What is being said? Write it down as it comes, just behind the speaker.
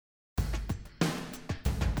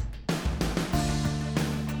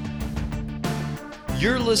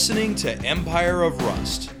You're listening to Empire of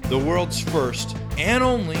Rust, the world's first and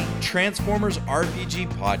only Transformers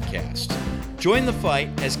RPG podcast. Join the fight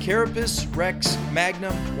as Carapace, Rex,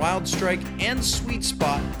 Magnum, Wildstrike, and Sweet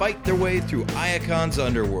Spot fight their way through Iacon's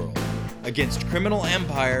underworld against criminal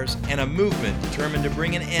empires and a movement determined to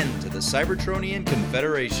bring an end to the Cybertronian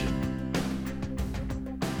Confederation.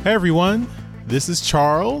 Hey everyone, this is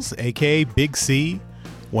Charles, aka Big C,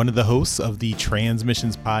 one of the hosts of the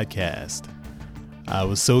Transmissions podcast. I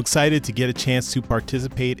was so excited to get a chance to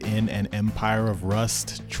participate in an Empire of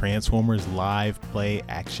Rust Transformers live play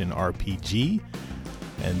action RPG.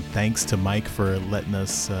 And thanks to Mike for letting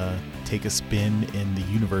us take a spin in the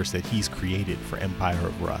universe that he's created for Empire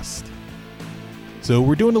of Rust. So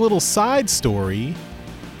we're doing a little side story.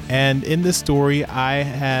 And in this story, I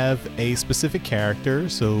have a specific character.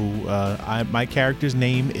 So my character's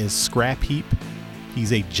name is Scrap Heap.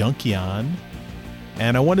 He's a Junkion.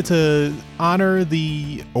 And I wanted to honor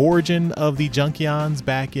the origin of the Junkions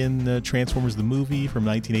back in Transformers the movie from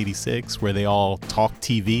 1986, where they all talk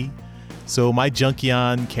TV. So my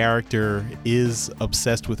Junkion character is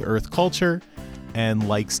obsessed with Earth culture and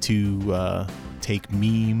likes to take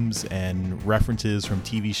memes and references from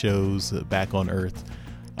TV shows back on Earth.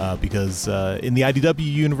 Because in the IDW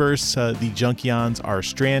universe, the Junkions are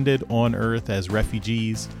stranded on Earth as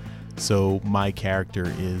refugees. So my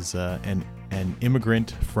character is an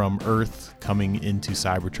immigrant from Earth coming into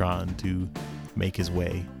Cybertron to make his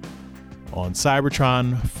way on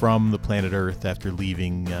Cybertron from the planet Earth after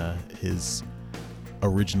leaving his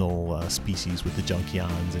original species with the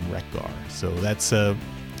Junkions and Wreck-Gar. So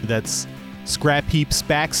that's Scrap Heap's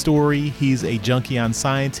backstory. He's a Junkion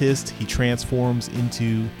scientist. He transforms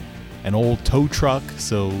into an old tow truck,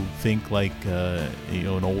 so think like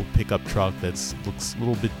an old pickup truck that's looks a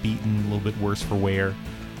little bit beaten, a little bit worse for wear.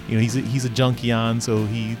 He's a Junkion, so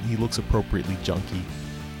he looks appropriately junky.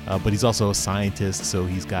 But he's also a scientist, so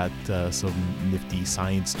he's got some nifty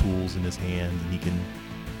science tools in his hand, and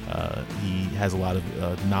he has a lot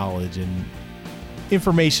of knowledge and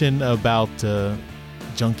information about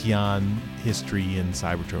Junkion history and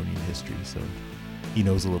Cybertronian history. So he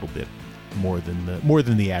knows a little bit more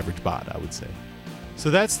than the average bot, I would say. So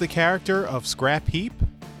that's the character of Scrap Heap.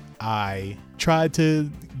 I tried to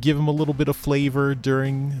give him a little bit of flavor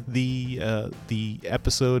during the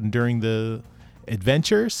episode and during the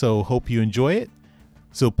adventure, so hope you enjoy it.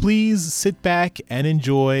 So please sit back and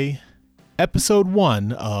enjoy episode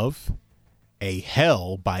 1 of A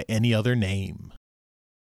Hell by Any Other Name.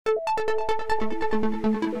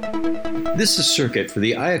 This is Circuit for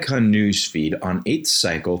the Iacon newsfeed on 8th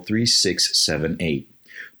Cycle 3678.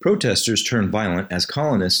 Protesters turn violent as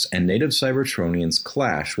colonists and native Cybertronians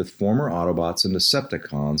clash with former Autobots and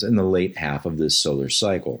Decepticons in the late half of this solar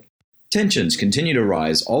cycle. Tensions continue to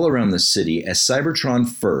rise all around the city as Cybertron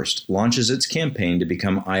First launches its campaign to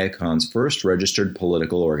become Iacon's first registered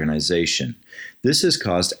political organization. This has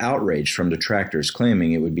caused outrage from detractors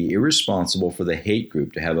claiming it would be irresponsible for the hate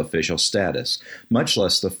group to have official status, much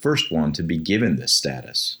less the first one to be given this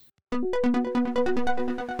status.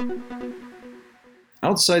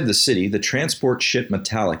 Outside the city, the transport ship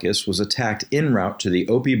Metallicus was attacked en route to the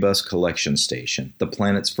Opibus collection station, the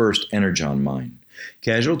planet's first energon mine.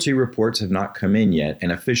 Casualty reports have not come in yet,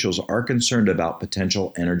 and officials are concerned about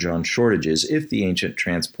potential energon shortages if the ancient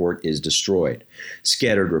transport is destroyed.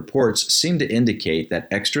 Scattered reports seem to indicate that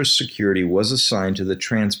extra security was assigned to the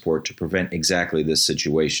transport to prevent exactly this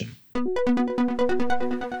situation.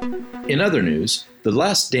 In other news, the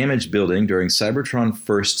last damaged building during Cybertron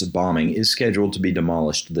First's bombing is scheduled to be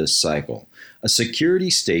demolished this cycle. A security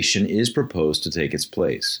station is proposed to take its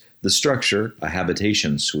place. The structure, a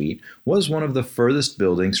habitation suite, was one of the furthest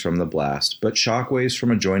buildings from the blast, but shockwaves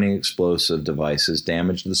from adjoining explosive devices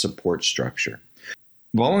damaged the support structure.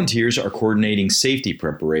 Volunteers are coordinating safety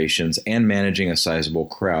preparations and managing a sizable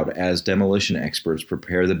crowd as demolition experts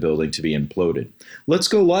prepare the building to be imploded. Let's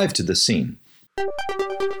go live to the scene.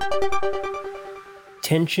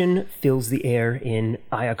 Tension fills the air in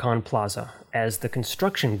Iacon Plaza as the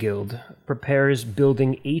Construction Guild prepares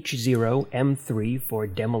Building H0M3 for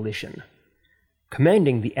demolition.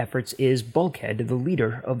 Commanding the efforts is Bulkhead, the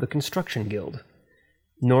leader of the Construction Guild.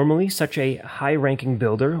 Normally, such a high-ranking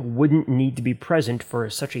builder wouldn't need to be present for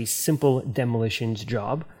such a simple demolitions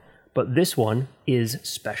job, but this one is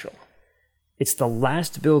special. It's the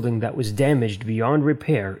last building that was damaged beyond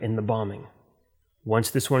repair in the bombing.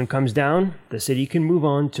 Once this one comes down, the city can move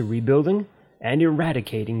on to rebuilding and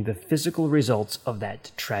eradicating the physical results of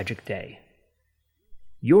that tragic day.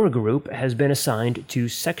 Your group has been assigned to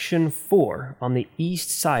Section 4 on the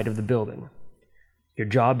east side of the building. Your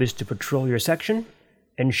job is to patrol your section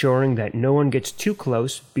ensuring that no one gets too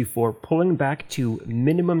close before pulling back to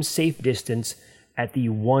minimum safe distance at the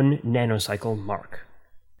 1 nanocycle mark.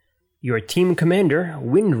 Your team commander,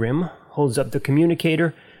 Windrim, holds up the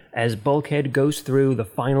communicator as Bulkhead goes through the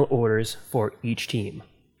final orders for each team.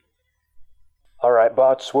 Alright,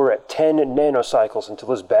 bots, we're at 10 nanocycles until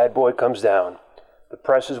this bad boy comes down. The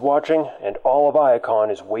press is watching, and all of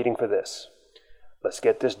Iacon is waiting for this. Let's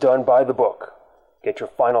get this done by the book. Get your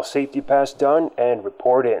final safety pass done and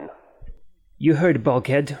report in. You heard,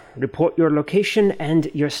 Bulkhead. Report your location and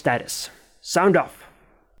your status. Sound off.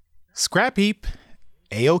 Scrap Heap,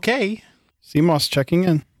 A-OK. CMOS checking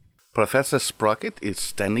in. Professor Sprocket is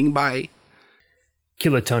standing by.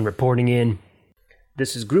 Kiloton reporting in.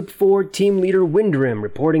 This is Group 4 Team Leader Windrim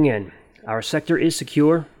reporting in. Our sector is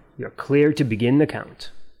secure. You're clear to begin the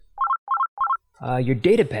count. Your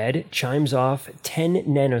datapad chimes off 10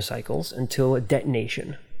 nanocycles until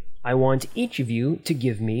detonation. I want each of you to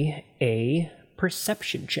give me a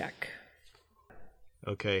perception check.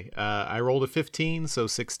 Okay, I rolled a 15, so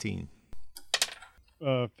 16.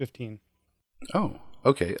 15. Oh,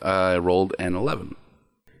 okay. I rolled an 11.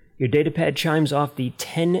 Your datapad chimes off the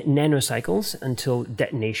 10 nanocycles until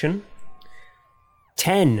detonation.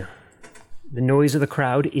 10. The noise of the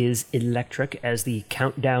crowd is electric as the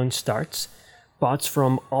countdown starts. Bots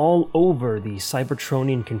from all over the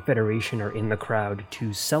Cybertronian Confederation are in the crowd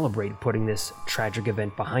to celebrate putting this tragic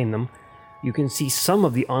event behind them. You can see some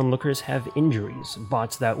of the onlookers have injuries,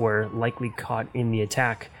 bots that were likely caught in the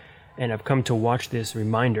attack, and have come to watch this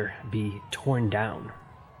reminder be torn down.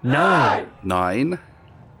 9! 9.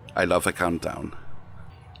 I love a countdown.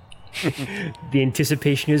 The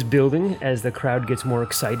anticipation is building as the crowd gets more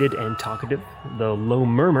excited and talkative. The low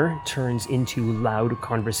murmur turns into loud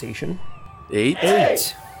conversation.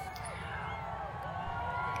 8.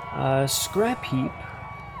 Scrap Heap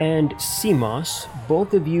and CMOS,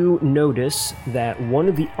 both of you notice that one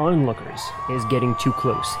of the onlookers is getting too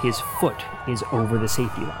close. His foot is over the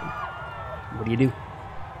safety line. What do you do?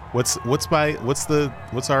 What's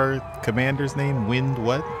our commander's name? Wind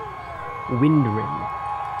what? Windrim.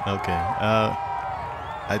 Okay.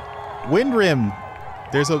 Windrim.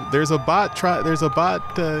 There's a bot.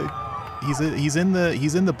 He's in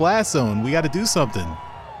the blast zone. We got to do something.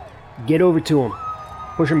 Get over to him.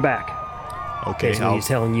 Push him back. Okay. Basically, he's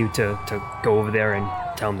telling you to go over there and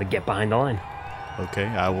tell him to get behind the line. Okay,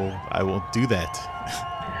 I will do that.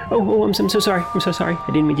 Oh, I'm so sorry. I'm so sorry. I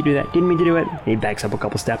didn't mean to do that. Didn't mean to do it. He backs up a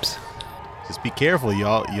couple steps. Just be careful. You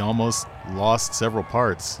almost lost several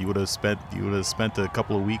parts. You would have spent a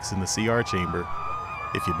couple of weeks in the CR chamber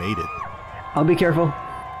if you made it. I'll be careful.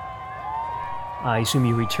 I assume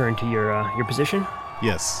you return to your position?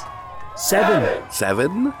 Yes. 7.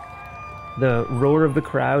 7? The roar of the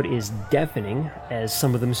crowd is deafening as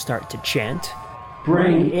some of them start to chant,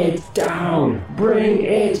 "Bring it down! Bring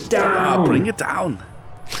it down!" Bring it down!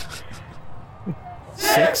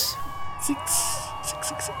 6. 6.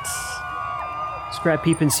 Scrap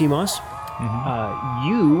Heap and CMOS,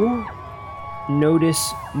 you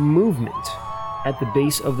notice movement at the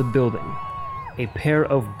base of the building. A pair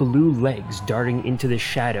of blue legs darting into the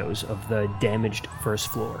shadows of the damaged first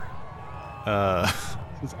floor.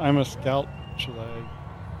 Since I'm a scout, should I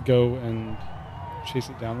go and chase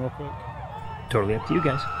it down real quick? Totally up to you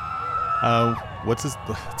guys. What's his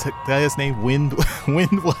name? Wind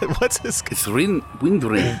what? What's his? It's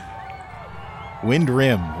Windrim.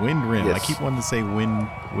 Windrim. Yes. I keep wanting to say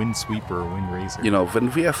wind sweeper or wind razor. You know,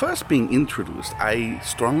 when we are first being introduced, I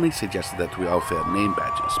strongly suggested that we offer name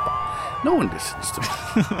badges, but no one listens to me.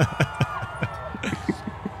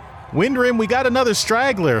 Windrim, we got another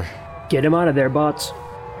straggler. Get him out of there, bots.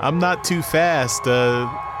 I'm not too fast.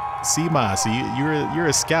 CMOS, you're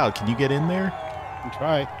a scout. Can you get in there? I'll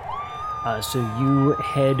try. So you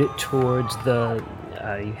head towards the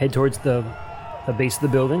base of the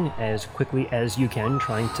building as quickly as you can,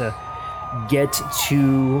 trying to get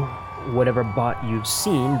to whatever bot you've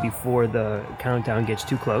seen before the countdown gets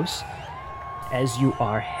too close. As you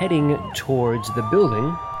are heading towards the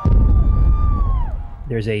building,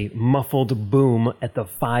 there's a muffled boom at the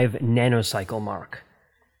 5 nanocycle mark.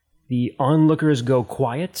 The onlookers go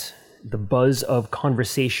quiet, the buzz of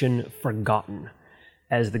conversation forgotten,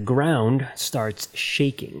 as the ground starts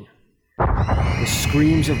shaking. The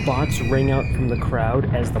screams of bots ring out from the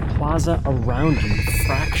crowd as the plaza around you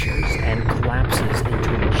fractures and collapses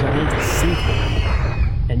into a giant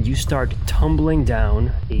sinkhole, and you start tumbling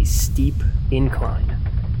down a steep incline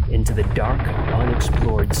into the dark,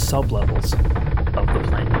 unexplored sublevels of the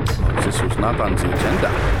planet. This was not on the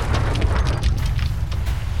agenda.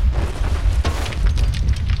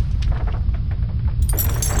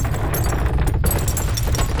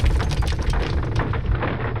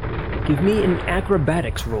 Give me an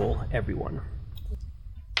acrobatics roll, everyone.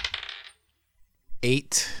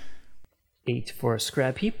 8. 8 for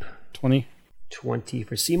Scrap Heap. 20. 20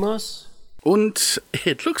 for CMOS. And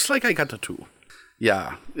it looks like I got a 2.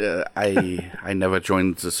 Yeah, I never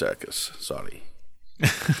joined the circus. Sorry.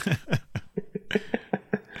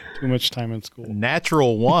 Too much time in school.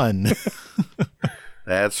 Natural 1.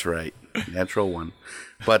 That's right. Natural 1.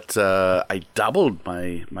 But I doubled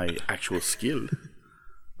my actual skill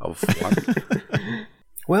of 1.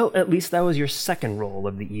 Well, at least that was your second roll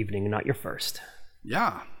of the evening, not your first.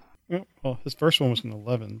 Yeah. Well, his first one was an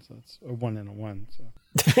 11, so it's a 1 and a 1. So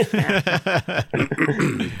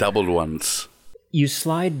Doubled ones. You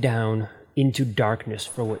slide down into darkness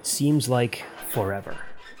for what seems like forever,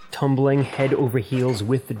 tumbling head over heels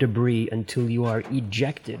with the debris until you are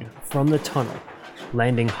ejected from the tunnel,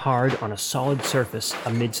 landing hard on a solid surface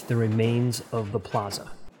amidst the remains of the plaza.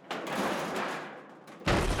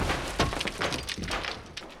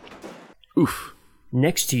 Oof.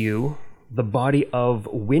 Next to you, the body of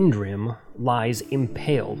Windrim lies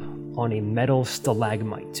impaled on a metal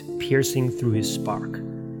stalagmite, piercing through his spark,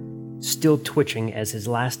 still twitching as his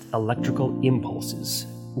last electrical impulses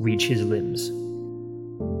reach his limbs.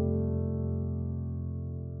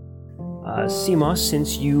 CMOS,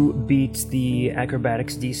 since you beat the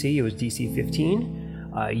acrobatics DC, it was DC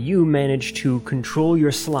 15, you managed to control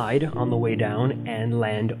your slide on the way down and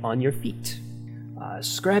land on your feet.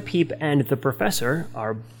 Scrap Heap and the Professor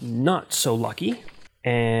are not so lucky,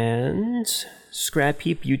 and Scrap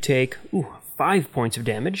Heap, you take 5 points of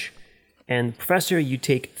damage, and Professor, you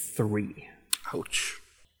take 3. Ouch.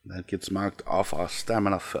 That gets marked off our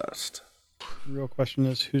stamina first. the real question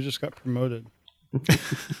is, who just got promoted?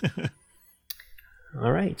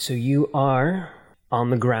 All right, so you are on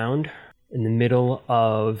the ground in the middle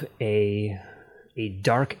of a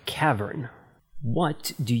dark cavern.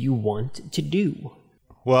 What do you want to do?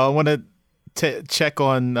 Well, I want to check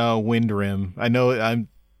on Windrim. I know I'm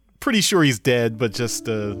pretty sure he's dead, but just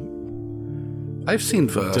I've seen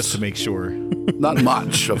first. just to make sure. Not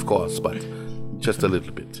much, of course, but just a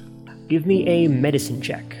little bit. Give me a medicine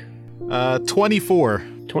check. 24.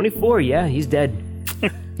 24, yeah, he's dead.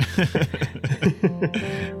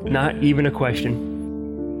 Not even a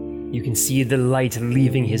question. You can see the light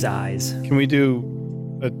leaving his eyes. Can we do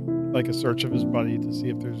a search of his body to see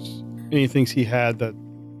if there's any things he had that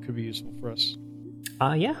could be useful for us?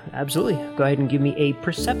 Yeah, absolutely. Go ahead and give me a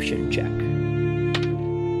perception check.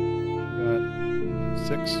 Got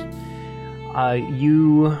 6.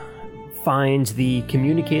 You find the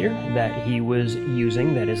communicator that he was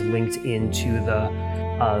using that is linked into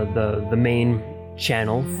the main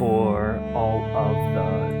channel for all of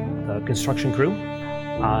the construction crew,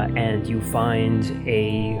 and you find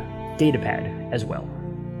a datapad as well.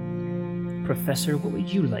 Professor, what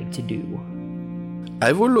would you like to do?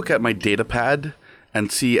 I will look at my datapad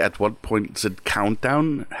and see at what point the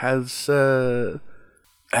countdown has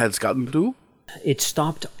gotten to. It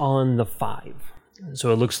stopped on the 5.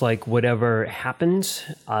 So it looks like whatever happened,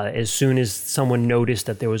 as soon as someone noticed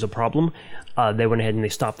that there was a problem, they went ahead and they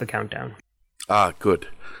stopped the countdown. Ah, good.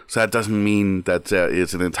 So that doesn't mean that there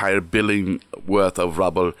is an entire building worth of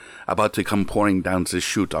rubble about to come pouring down the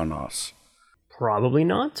chute on us. Probably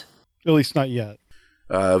not. At least not yet.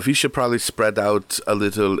 We should probably spread out a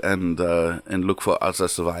little and look for other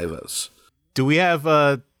survivors. Do we have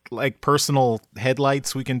personal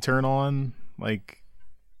headlights we can turn on,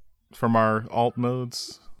 from our alt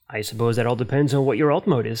modes? I suppose that all depends on what your alt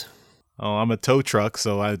mode is. Oh, I'm a tow truck,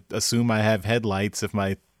 so I assume I have headlights. If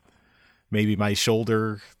maybe my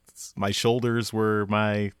shoulders were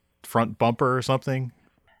my front bumper or something.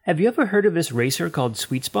 Have you ever heard of this racer called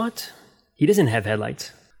Sweet Spot? He doesn't have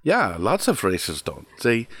headlights. Yeah, lots of racers don't.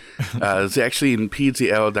 They actually impede the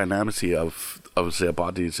aerodynamicity of their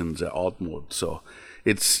bodies in their alt mode. So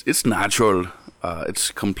it's natural. It's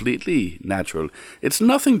completely natural. It's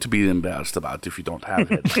nothing to be embarrassed about if you don't have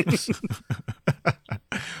headlights.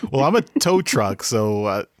 Well, I'm a tow truck,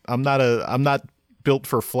 so I'm not built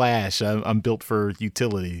for flash. I'm built for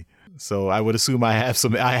utility. So I would assume I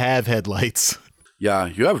have headlights. Yeah,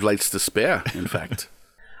 you have lights to spare, in fact.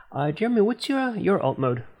 Jeremy, what's your alt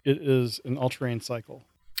mode? It is an all-terrain cycle.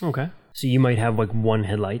 Okay. So you might have one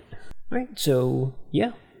headlight. All right, so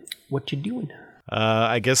yeah, what you doing?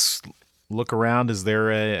 I guess look around. Is there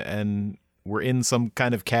we're in some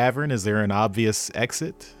kind of cavern? Is there an obvious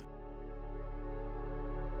exit?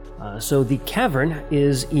 So the cavern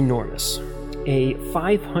is enormous. A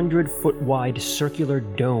 500-foot wide circular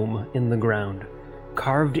dome in the ground,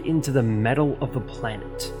 carved into the metal of the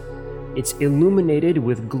planet. It's illuminated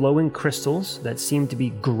with glowing crystals that seem to be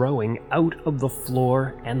growing out of the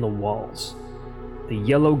floor and the walls. The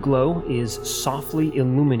yellow glow is softly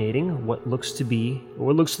illuminating what looks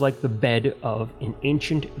like the bed of an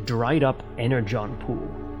ancient, dried-up energon pool.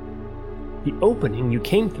 The opening you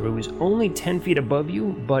came through is only 10 feet above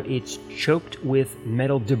you, but it's choked with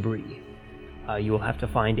metal debris. You will have to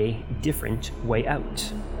find a different way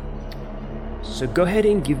out. So go ahead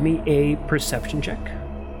and give me a perception check.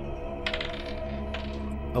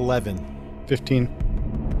 11. 15.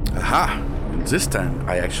 Aha! And this time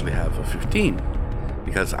I actually have a 15.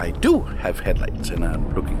 Because I do have headlights and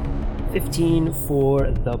I'm looking. 15 for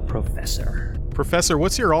the professor. Professor,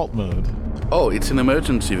 what's your alt mode? Oh, it's an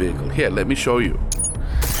emergency vehicle. Here, let me show you.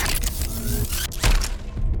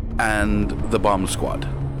 And the bomb squad.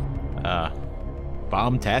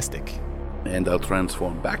 Bombtastic. And I'll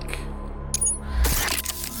transform back.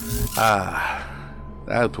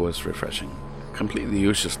 That was refreshing. Completely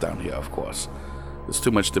useless down here, of course. There's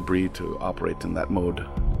too much debris to operate in that mode.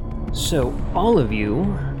 So, all of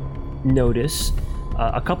you notice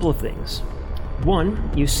a couple of things.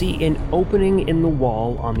 One, you see an opening in the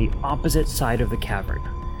wall on the opposite side of the cavern.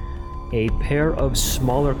 A pair of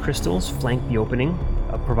smaller crystals flank the opening,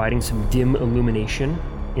 providing some dim illumination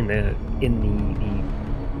in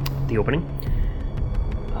the opening.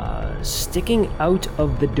 Sticking out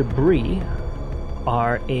of the debris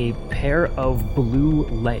are a pair of blue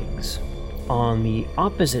legs. On the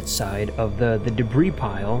opposite side of the debris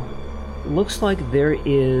pile, looks like there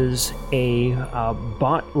is a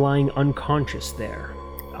bot lying unconscious there.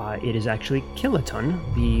 It is actually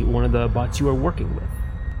Kiloton, one of the bots you are working with.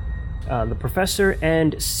 The professor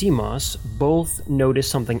and CMOS both notice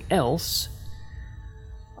something else.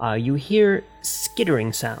 You hear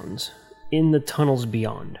skittering sounds in the tunnels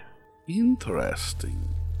beyond. Interesting.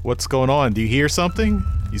 What's going on? Do you hear something?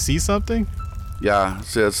 You see something? Yeah,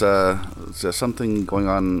 there's something going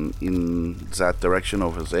on in that direction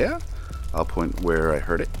over there. I'll point where I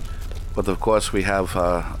heard it. But of course we have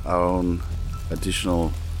our own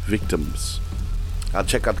additional victims. I'll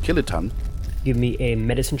check out Kiloton. Give me a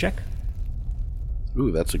medicine check.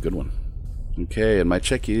 Ooh, that's a good one. Okay, and my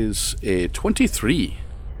check is a 23.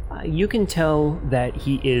 You can tell that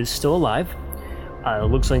he is still alive.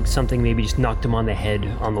 It looks like something maybe just knocked him on the head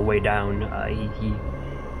on the way down.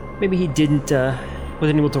 Maybe he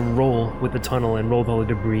wasn't able to roll with the tunnel and roll all the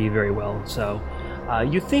debris very well. So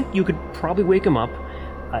you think you could probably wake him up.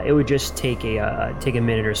 It would just take a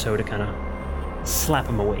minute or so to kind of slap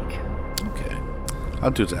him awake. Okay,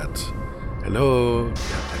 I'll do that. Hello,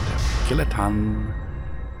 tap tap tap. Kiloton.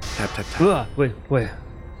 Tap tap tap. Wait.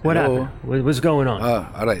 What Hello? happened? What's going on?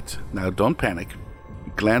 All right. Now don't panic.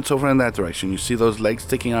 Glance over in that direction. You see those legs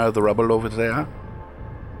sticking out of the rubble over there?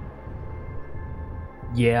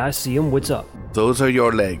 Yeah, I see him. What's up? Those are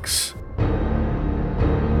your legs.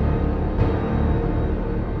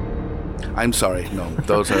 I'm sorry. No,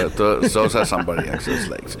 those are somebody else's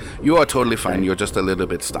legs. You are totally fine. You're just a little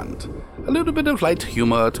bit stunned. A little bit of light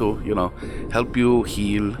humor to, help you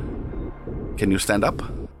heal. Can you stand up?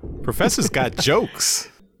 Professor's got jokes.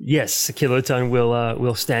 Yes, Kiloton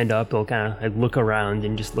will stand up. He'll kind of look around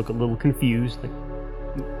and just look a little confused.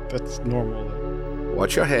 That's normal.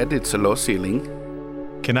 Watch your head. It's a low ceiling.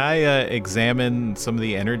 Can I examine some of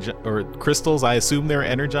the energon or crystals? I assume they're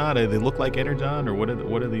energon. Do they look like energon, or what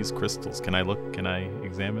are these crystals? Can I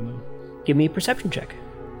examine them? Give me a perception check.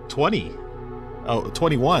 20. Oh,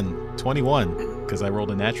 21. 21, because I rolled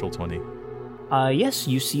a natural 20. Yes,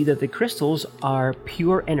 you see that the crystals are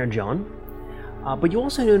pure energon. But you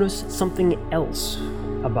also notice something else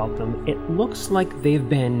about them. It looks like they've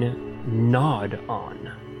been gnawed on.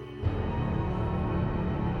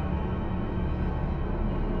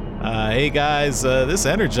 Hey guys, this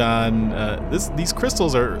energon, these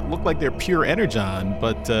crystals look like they're pure energon,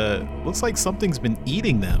 but looks like something's been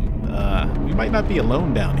eating them. We might not be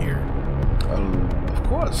alone down here. Of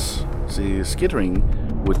course. The skittering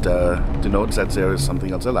would denote that there is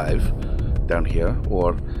something else alive down here,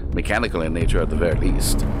 or mechanical in nature at the very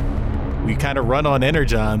least. We kind of run on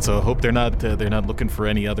energon, so I hope they're not looking for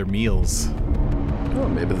any other meals. Or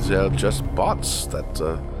maybe they're just bots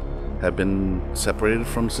that have been separated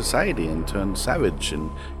from society and turned savage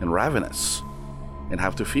and ravenous, and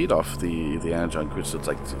have to feed off the energon crystals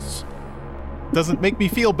like this. Doesn't make me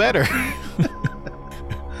feel better.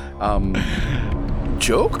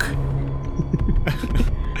 Joke?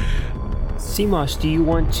 CMOS, do you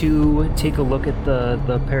want to take a look at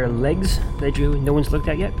the pair of legs that no one's looked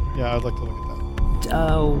at yet? Yeah, I'd like to look at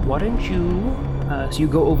that. Why don't you... so you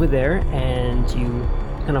go over there and you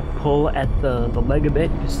kind of pull at the leg a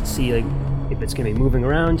bit, just to see if it's going to be moving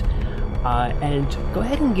around. And go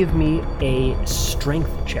ahead and give me a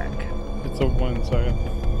strength check. It's a 1, so I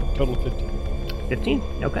have total 15. 15?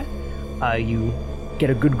 Okay. You get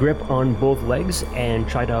a good grip on both legs and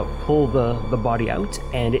try to pull the body out,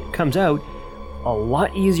 and it comes out a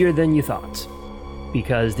lot easier than you thought,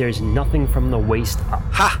 because there's nothing from the waist up.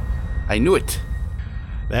 Ha! I knew it.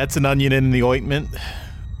 That's an onion in the ointment.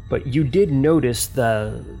 But you did notice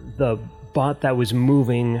the bot that was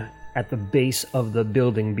moving at the base of the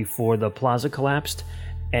building before the plaza collapsed,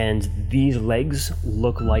 and these legs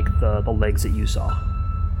look like the legs that you saw.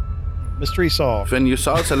 Mystery solved. When you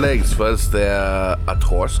saw the legs, was there a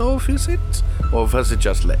torso visit, or was it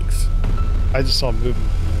just legs? I just saw movement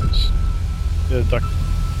when it ducked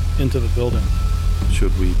into the building.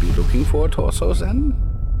 Should we be looking for torsos then?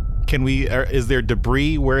 Can we? Is there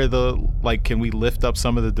debris where can we lift up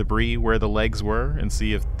some of the debris where the legs were and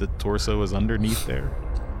see if the torso is underneath there?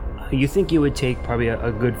 You think it would take probably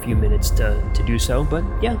a good few minutes to do so, but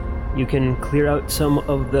yeah, you can clear out some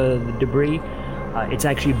of the debris. It's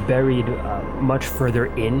actually buried much further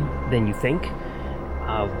in than you think.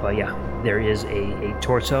 But yeah, there is a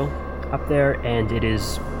torso up there, and it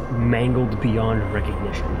is mangled beyond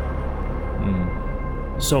recognition.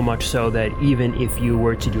 So much so that even if you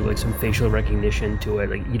were to do like some facial recognition to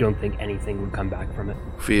it, like you don't think anything would come back from it.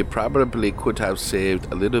 We probably could have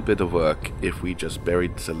saved a little bit of work if we just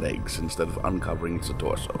buried the legs instead of uncovering the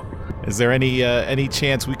torso. Is there any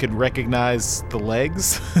chance we could recognize the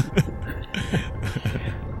legs?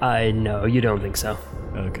 No, you don't think so.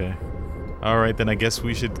 Okay. All right, then I guess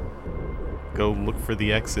we should go look for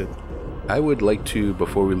the exit. I would like to,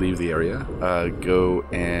 before we leave the area, go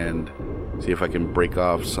and see if I can break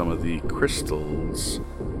off some of the crystals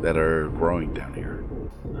that are growing down here.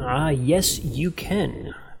 Yes, you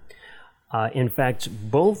can. In fact,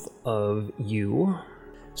 both of you...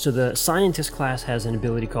 So the scientist class has an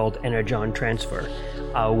ability called Energon Transfer,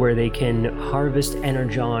 where they can harvest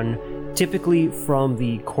Energon typically from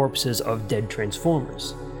the corpses of dead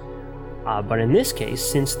Transformers. But in this case,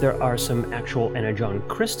 since there are some actual Energon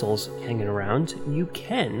crystals hanging around, you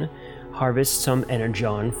can harvest some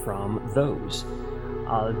Energon from those.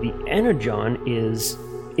 The Energon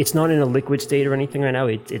it's not in a liquid state or anything right now,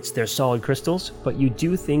 they're solid crystals, but you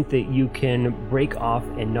do think that you can break off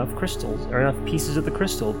enough crystals, or enough pieces of the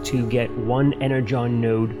crystal to get one Energon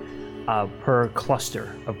node per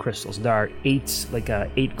cluster of crystals. There are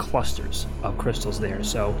 8 clusters of crystals there,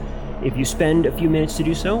 so if you spend a few minutes to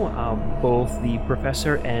do so, both the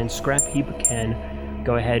Professor and Scrap Heap can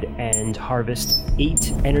go ahead and harvest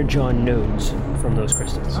 8 Energon nodes from those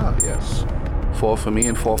crystals. Ah, yes. 4 for me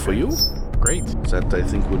and 4 for you. Great. That I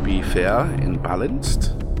think would be fair and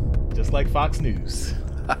balanced. Just like Fox News.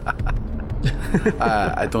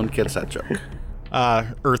 I don't get that joke.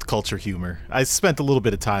 Earth culture humor. I spent a little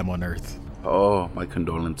bit of time on Earth. Oh, my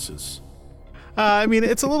condolences. I mean,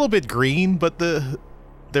 it's a little bit green, but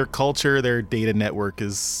their culture, their data network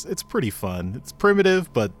it's pretty fun. It's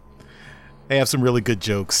primitive, but they have some really good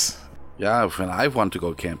jokes. Yeah, when I want to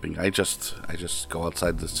go camping, I just go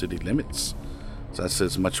outside the city limits. That's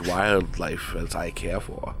as much wildlife as I care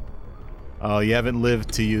for. Oh, you haven't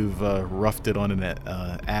lived till you've roughed it on an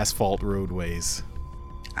asphalt roadways.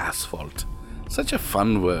 Asphalt. Such a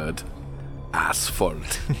fun word.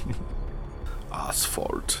 Asphalt.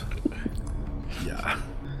 Asphalt. Yeah.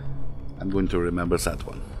 I'm going to remember that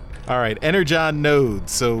one. All right, Energon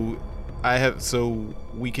nodes. So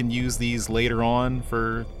we can use these later on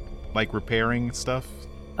for like repairing stuff?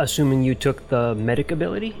 Assuming you took the medic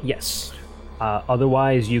ability, yes.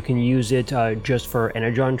 Otherwise, you can use it just for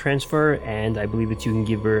Energon transfer, and I believe that you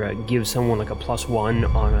can give someone like a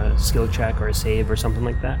 +1 on a skill check or a save or something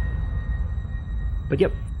like that. But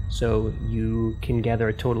yep, so you can gather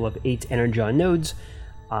a total of 8 Energon nodes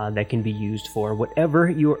that can be used for whatever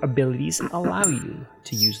your abilities allow you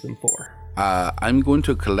to use them for. I'm going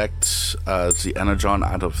to collect the Energon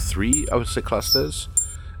out of 3 of the clusters,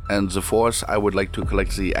 and the 4th I would like to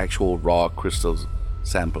collect the actual raw crystal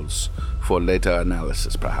samples for later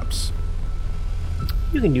analysis, perhaps.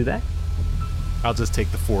 You can do that. I'll just take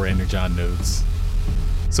the 4 Energon nodes.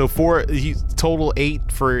 So total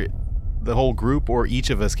 8 for the whole group, or each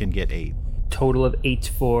of us can get 8? Total of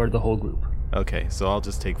 8 for the whole group. Okay, so I'll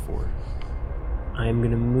just take 4. I'm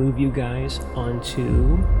going to move you guys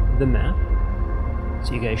onto the map.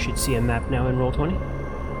 So you guys should see a map now in Roll20.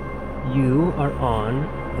 You are on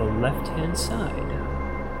the left-hand side.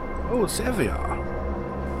 Oh, there we are.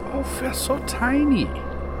 Oh, we're so tiny.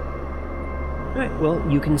 Alright, well,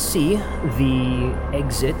 you can see the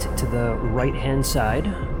exit to the right-hand side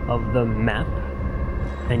of the map.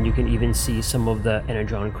 and you can even see some of the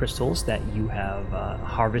energon crystals that you have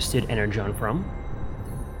harvested energon from.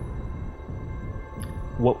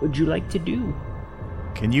 What would you like to do?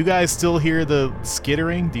 Can you guys still hear the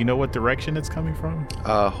skittering? Do you know what direction it's coming from?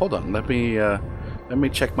 Hold on. Let me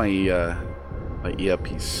check my my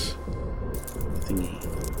earpiece thingy.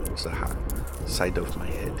 What's the side of my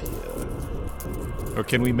head here? Or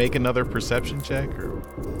can we make another perception check?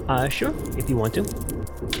 Or Sure, if you want to.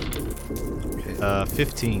 Okay.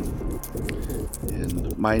 15.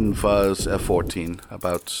 And mine was a 14,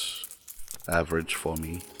 about average for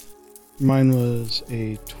me. Mine was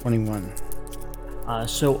a 21.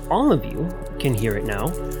 So all of you can hear it now,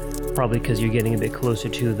 probably because you're getting a bit closer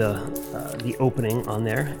to the opening on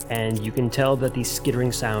there, and you can tell that the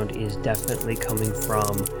skittering sound is definitely coming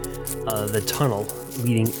from the tunnel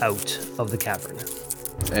leading out of the cavern.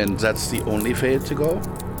 And that's the only way to go?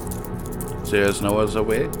 There's no other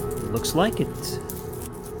way? Looks like it.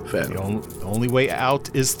 Fair. The only way out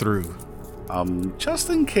is through. Just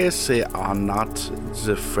in case they are not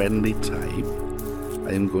the friendly type,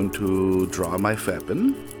 I am going to draw my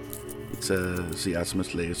weapon. It's the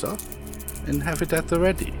azimuth laser, and have it at the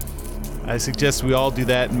ready. I suggest we all do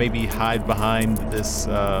that and maybe hide behind this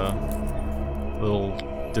little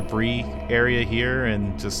debris area here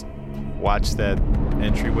and just watch that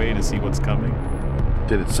entryway to see what's coming.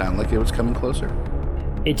 Did it sound like it was coming closer?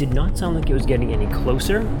 It did not sound like it was getting any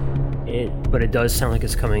closer, but it does sound like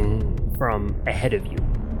it's coming from ahead of you.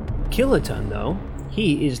 Kiloton, though,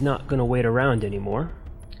 he is not going to wait around anymore.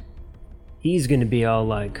 He's going to be all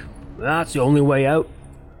like, that's the only way out.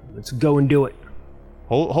 Let's go and do it.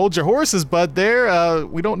 Hold your horses, bud, there.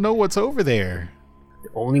 We don't know what's over there. The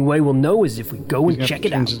only way we'll know is if we go and He's check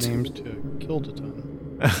gonna it have out. to change his names to Kildaton.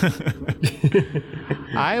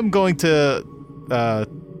 I am going to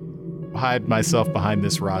hide myself behind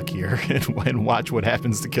this rock here and watch what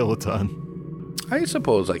happens to Kiloton. I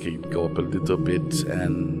suppose I could go up a little bit,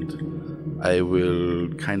 and I will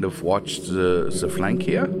kind of watch the flank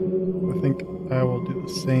here. I think I will do the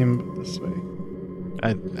same but this way.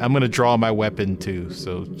 I'm going to draw my weapon too,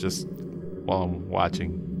 so just while I'm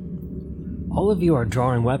watching. All of you are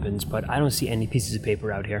drawing weapons, but I don't see any pieces of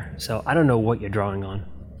paper out here, so I don't know what you're drawing on.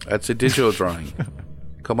 That's a digital drawing.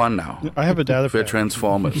 Come on now. I have a data We're pad.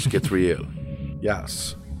 Transformers. Get real.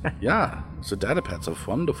 Yes. Yeah, the data pads are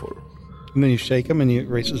wonderful. And then you shake him and he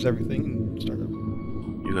erases everything and start over.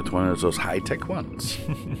 You got one of those high-tech ones.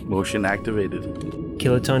 Motion activated.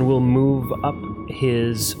 Kiloton will move up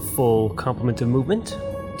his full complement of movement.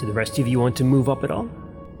 Do the rest of you want to move up at all?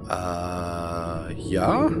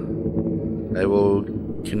 Yeah. I will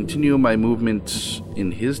continue my movement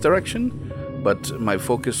in his direction, but my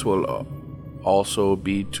focus will also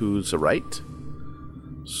be to the right.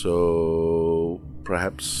 So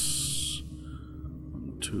perhaps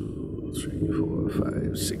 1, 2, 3, 4,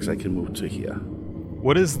 5, 6. I can move to here.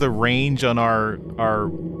 What is the range on our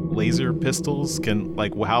laser pistols?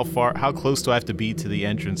 How close do I have to be to the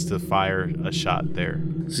entrance to fire a shot there?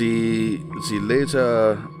 The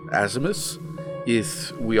laser azimuth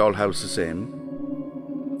is we all have the same.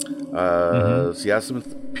 The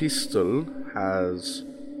azimuth pistol has,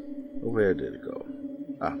 where did it go?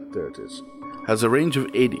 There it is. Has a range of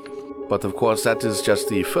 80, but of course that is just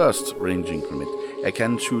the first range increment. I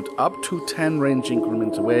can shoot up to 10 range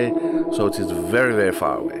increments away, so it is very, very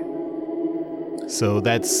far away. So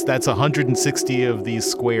that's 160 of these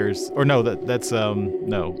squares, or no, that's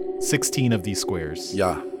 16 of these squares.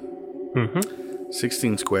 Yeah.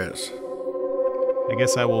 16 squares. I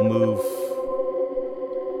guess I will move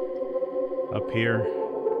up here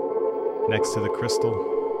next to the crystal.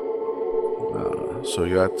 So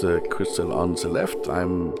you're at the crystal on the left.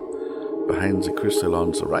 I'm behind the crystal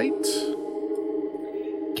on the right.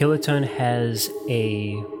 Kiloton has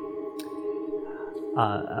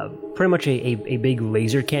pretty much a big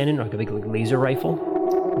laser cannon, or like a big laser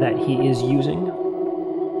rifle that he is using.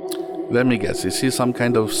 Let me guess. Is he some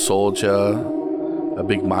kind of soldier? A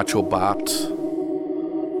big macho bot?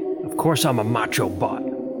 Of course I'm a macho bot,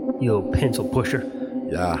 you little pencil pusher.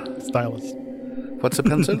 Yeah. Stylus. What's a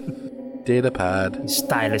pencil? Data pad.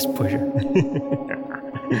 Stylus pusher.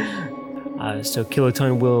 So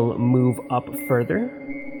Kiloton will move up further.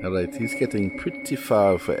 Alright, he's getting pretty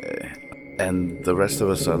far away. And the rest of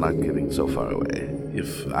us are not getting so far away.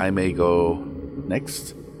 If I may go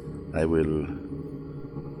next, I will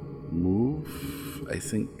move, I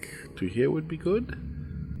think, to here would be good.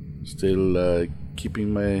 Still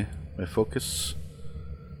keeping my focus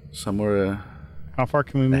somewhere How far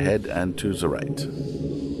can we move? ahead and to the right.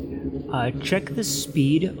 Check the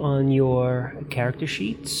speed on your character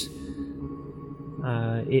sheets.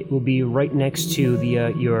 It will be right next to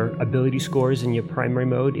the your ability scores in your primary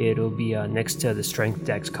mode. It'll be next to the strength,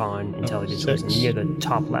 dex, con, intelligence scores, 6. and near the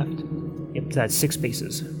top left. Yep, that's 6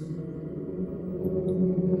 spaces.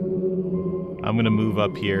 I'm gonna move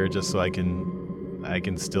up here just so I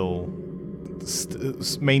can still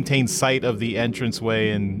maintain sight of the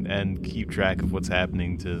entranceway and keep track of what's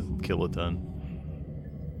happening to Kiloton.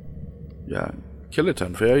 Yeah.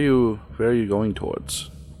 Kiloton, where are you going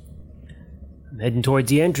towards? I'm heading towards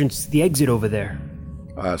the entrance, the exit over there.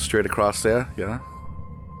 Straight across there, yeah?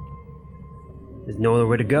 There's no other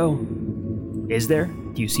way to go. Is there?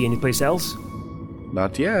 Do you see any place else?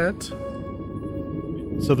 Not yet.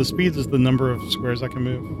 So the speed is the number of squares I can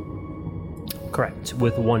move. Correct,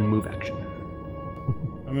 with 1 move action.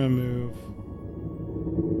 I'm gonna move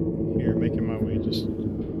here, making my way, just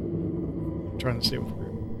trying to stay with the group.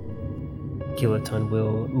 Kiloton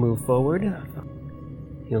will move forward.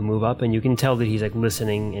 He'll move up, and you can tell that he's like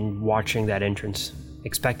listening and watching that entrance,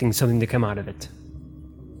 expecting something to come out of it.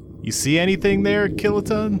 You see anything there,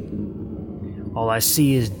 Kiloton? All I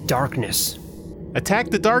see is darkness.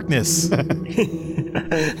 Attack the darkness!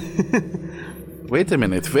 Wait a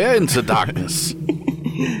minute, we're in the darkness.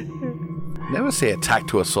 Never say attack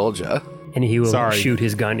to a soldier. And he will Sorry. shoot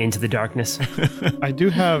his gun into the darkness. I do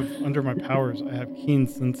have, under my powers, I have keen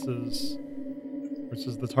senses, which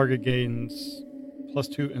is the target gains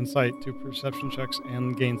 +2 insight to perception checks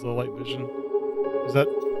and gains the light vision. Does that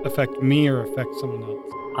affect me or affect someone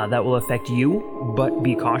else? That will affect you, but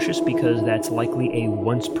be cautious because that's likely a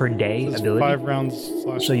once per day It's ability. 5 rounds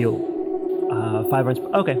 / So you'll 5 rounds.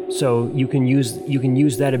 Okay, so you can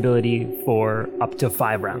use that ability for up to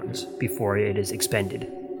 5 rounds before it is expended.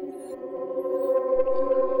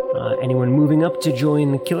 Anyone moving up to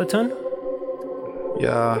join Kiloton?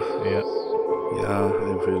 Yeah, Yeah.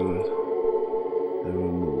 I will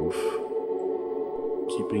move.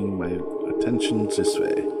 Keeping my attention this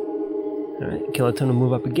way. All right, Kiloton will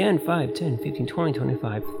move up again. 5, 10, 15, 20,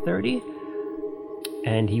 25, 30.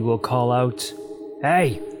 And he will call out,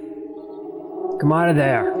 "Hey! Come out of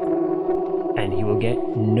there!" And he will get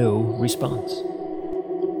no response.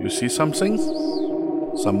 You see something?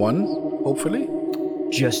 Someone, hopefully?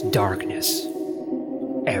 Just darkness.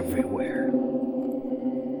 Everywhere.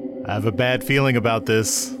 I have a bad feeling about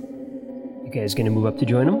this. You guys gonna move up to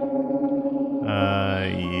join him?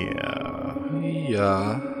 Yeah.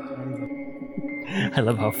 Yeah. I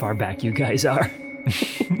love how far back you guys are.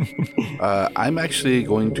 I'm actually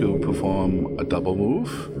going to perform a double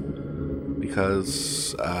move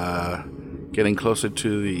because getting closer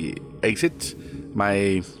to the exit,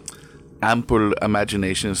 my ample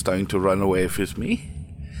imagination is starting to run away with me,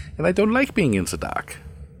 and I don't like being in the dark.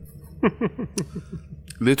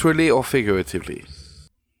 Literally or figuratively.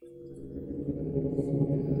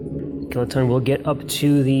 Kiloton will get up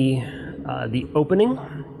to the opening,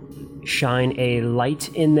 shine a light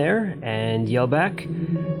in there, and yell back,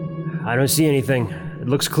 "I don't see anything. It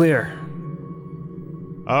looks clear."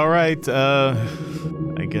 All right,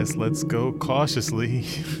 I guess let's go cautiously.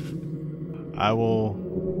 I will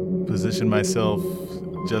position myself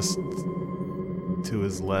just to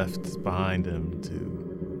his left behind him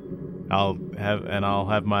I'll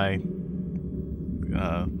have my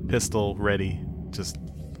pistol ready, just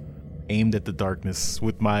aimed at the darkness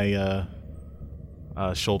with my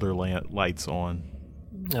shoulder lights on.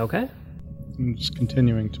 Okay. I'm just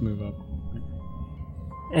continuing to move up.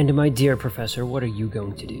 And my dear professor, what are you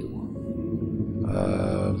going to do?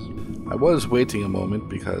 I was waiting a moment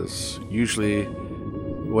because usually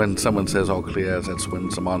when someone says all clear, that's when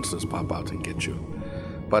the monsters pop out and get you.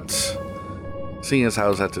 But seeing as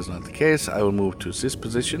how that is not the case, I will move to this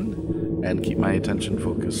position and keep my attention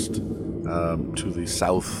focused to the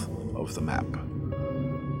south of the map,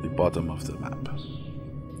 the bottom of the map.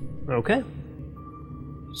 Okay.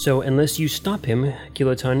 So unless you stop him,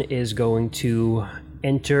 Kiloton is going to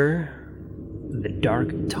enter the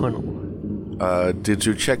dark tunnel. Did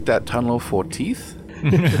you check that tunnel for teeth?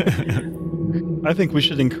 I think we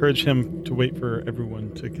should encourage him to wait for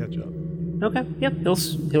everyone to catch up. Okay. Yep. He'll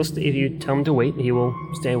if you tell him to wait, he will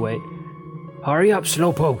stay away. Hurry up,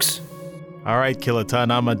 slowpokes. All right, Kiloton,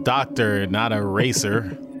 I'm a doctor, not a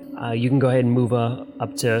racer. You can go ahead and move all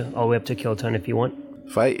the way up to Kiloton if you want.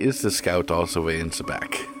 Why is the scout also way in the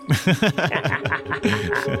back?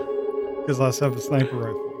 Because let's have the sniper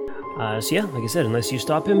rifle. So yeah, like I said, unless you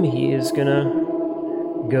stop him, he is gonna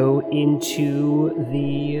go into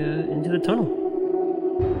the tunnel.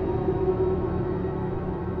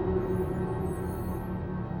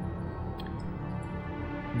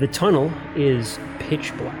 The tunnel is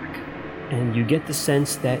pitch black, and you get the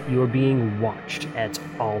sense that you're being watched at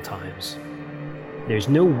all times. There's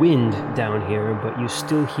no wind down here, but you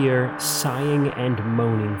still hear sighing and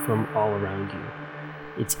moaning from all around you.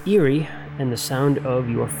 It's eerie, and the sound of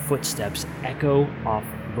your footsteps echo off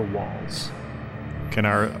the walls. Can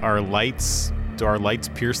our lights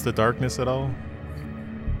pierce the darkness at all?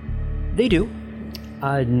 They do.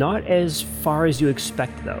 Not as far as you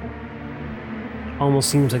expect, though. Almost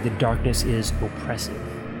seems like the darkness is oppressive.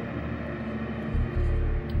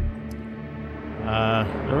 All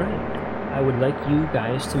right. I would like you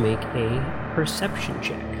guys to make a perception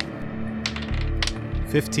check.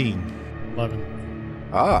 15. 11.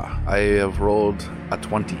 I have rolled a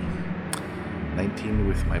 20. 19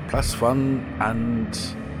 with my +1, and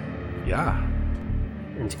yeah.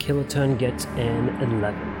 And Kiloton gets an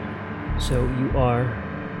 11. So you are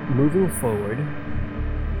moving forward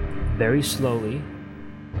very slowly.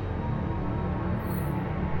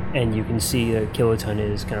 And you can see that Kiloton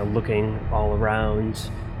is kind of looking all around,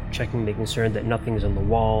 checking, making sure that nothing's on the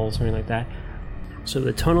walls or anything like that. So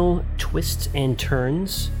the tunnel twists and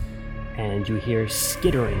turns, and you hear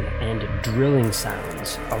skittering and drilling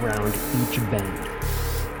sounds around each bend.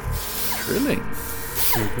 Drilling?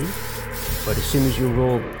 Mm-hmm. But as soon as you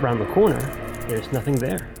roll around the corner, there's nothing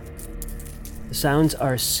there. The sounds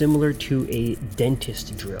are similar to a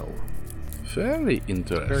dentist drill. Very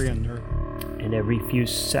interesting. Very unnerving. And every few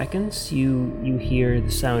seconds, you hear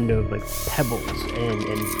the sound of like pebbles and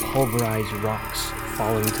pulverized rocks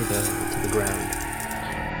falling to the ground.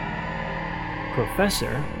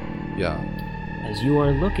 Professor, Yeah. as you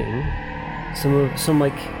are looking, some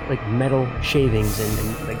like metal shavings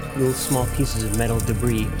and like little small pieces of metal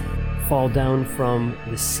debris fall down from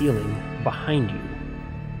the ceiling behind you,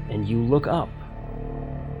 and you look up,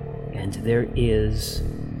 and there is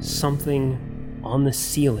something on the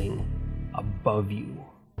ceiling above you.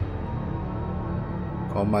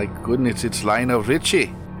 Oh my goodness, it's Lionel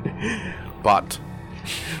Richie. But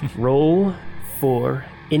Roll for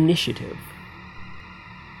initiative.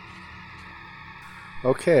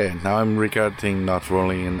 okay, now I'm regretting not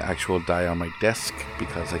rolling an actual die on my desk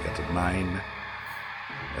because I got a 9.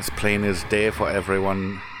 As plain as day for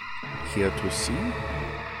everyone here to see.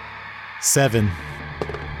 7.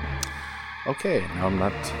 Okay, now I'm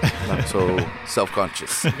not so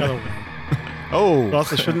self-conscious. Gotta win. Oh, But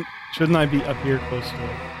also, shouldn't I be up here close to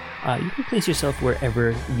it? You can place yourself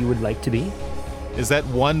wherever you would like to be. is that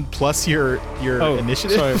 1 plus your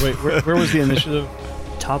initiative? Sorry, wait. Where was the initiative?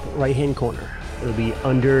 Top right-hand corner. It'll be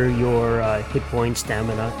under your hit point,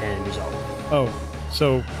 stamina, and resolve. Oh,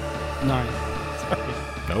 so 9. Sorry.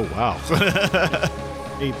 Oh, wow.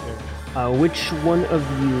 8 there. Which one of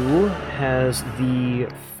you has the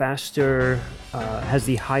faster, has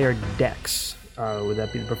the higher dex? Would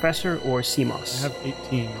that be the Professor or I CMOS? have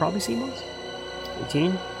 18. Probably CMOS.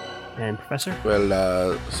 18. And Professor? Well,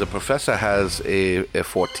 the professor has a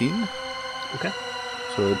 14, Okay.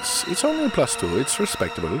 so it's only a +2. It's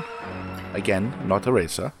respectable. Again, not a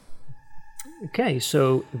racer. Okay,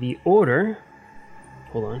 so the order...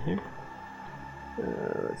 Hold on here.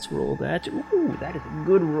 Let's roll that. Ooh, that is a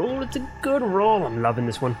good roll. It's a good roll. I'm loving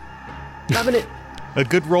this one. Loving it. A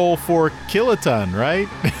good roll for Kiloton, right?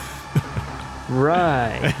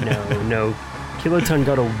 Right. No. Kiloton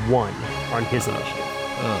got a 1 on his initiative.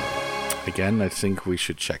 Again, I think we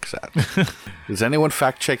should check that. Is anyone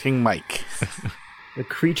fact-checking Mike? The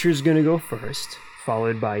creature's gonna go first,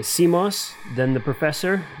 followed by CMOS, then the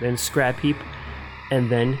Professor, then Scrap Heap, and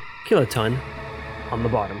then Kiloton on the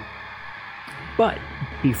bottom. But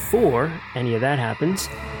before any of that happens,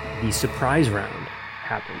 the surprise round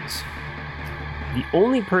happens. The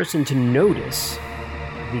only person to notice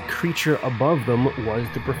the creature above them was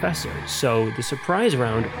the Professor. So the surprise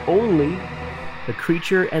round, only the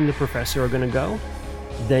creature and the Professor are going to go.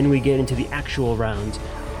 Then we get into the actual round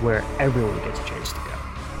where everyone gets a chance to go.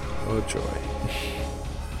 Oh, joy.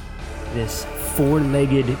 This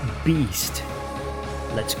four-legged beast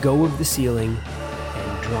lets go of the ceiling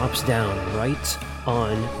and drops down right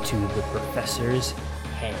onto the Professor's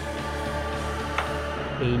head.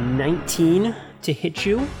 A 19 to hit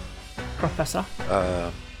you, Professor.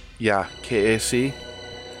 Yeah, KAC.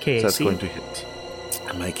 KAC. That's going to hit.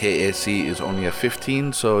 My KAC is only a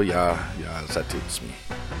 15, so yeah, that hits me.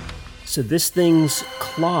 So this thing's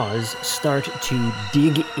claws start to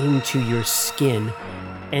dig into your skin,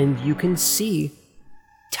 and you can see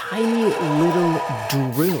tiny little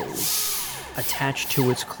drills attached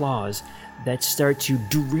to its claws that start to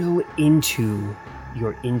drill into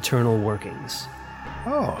your internal workings.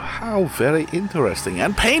 Oh, how very interesting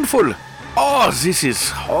and painful. Oh, this is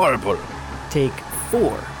horrible. Take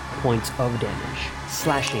 4 points of damage,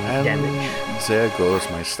 slashing damage. There goes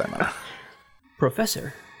my stamina.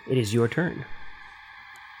 Professor, it is your turn.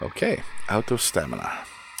 Okay, out of stamina.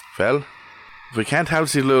 Well, we can't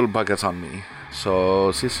have the little buggers on me,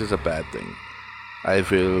 so this is a bad thing. I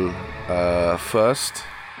will first,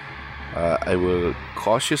 I will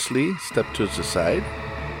cautiously step to the side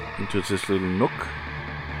into this little nook.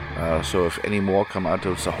 So if any more come out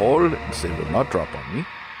of the hole, they will not drop on me.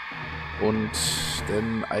 And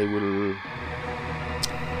then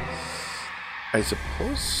I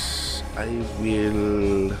suppose I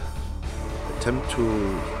will attempt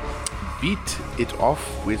to beat it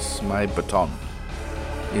off with my baton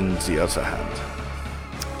in the other hand.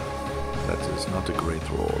 That is not a great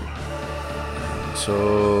roll. And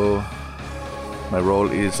so my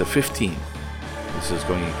roll is a 15. This is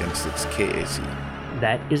going against its KAC.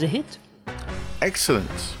 That is a hit.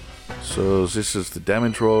 Excellent. So this is the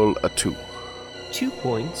damage roll, a 2. 2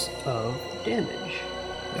 points of damage.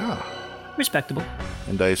 Yeah. Respectable.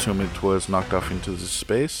 And I assume it was knocked off into the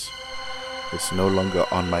space. It's no longer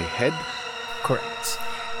on my head. Correct.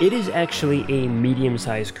 It is actually a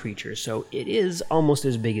medium-sized creature, so it is almost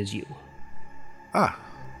as big as you. Ah,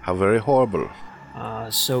 how very horrible.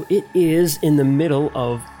 So it is in the middle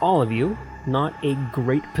of all of you. Not a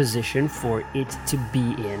great position for it to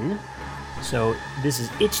be in. So this is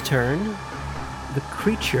its turn. The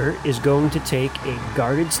creature is going to take a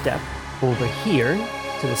guarded step over here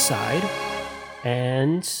to the side,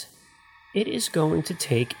 and it is going to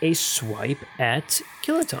take a swipe at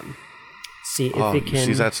Killaton. See if it can. You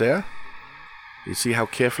see that there? You see how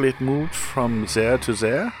carefully it moved from there to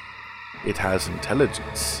there? It has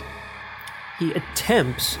intelligence. He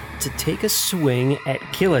attempts to take a swing at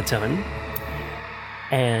Killaton,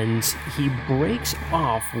 and he breaks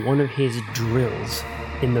off one of his drills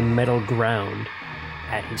in the metal ground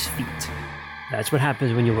at his feet. That's what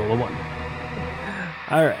happens when you roll a 1.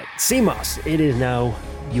 Alright, Seamoss, it is now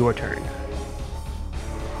your turn.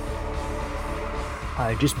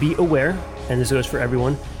 Just be aware, and this goes for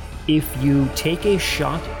everyone, if you take a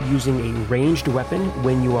shot using a ranged weapon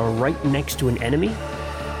when you are right next to an enemy,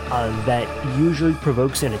 that usually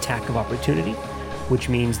provokes an attack of opportunity, which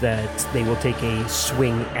means that they will take a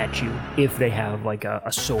swing at you if they have like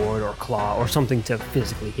a sword or claw or something to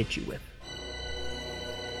physically hit you with.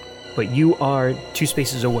 But you are 2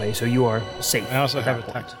 spaces away, so you are safe. I also at have that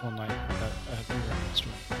a point. tactical knife that I have to right next to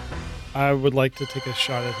him. I would like to take a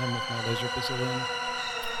shot at him with my laser pistol.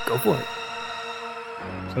 Go for it.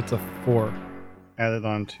 So that's a 4 added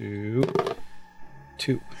on to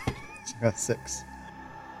 2. So I got 6.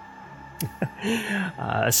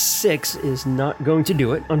 6 is not going to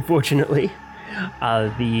do it, unfortunately.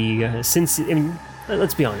 Let's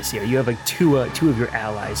be honest here. You have like two of your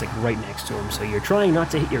allies like right next to him, so you're trying not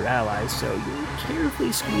to hit your allies. So you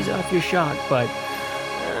carefully squeeze off your shot, but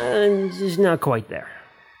it's not quite there.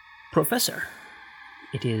 Professor,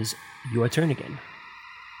 it is your turn again.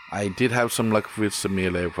 I did have some luck with the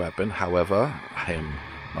melee weapon, however, I am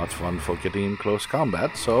not one for getting in close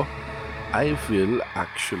combat, so I will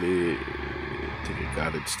actually take a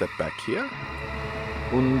guarded step back here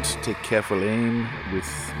and take careful aim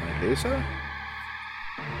with my laser,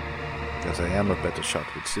 because I am a better shot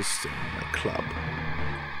with this thing, my club,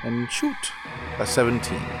 and shoot a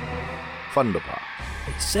 17. Thunderpop.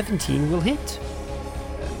 A 17 will hit.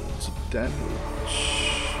 And the damage is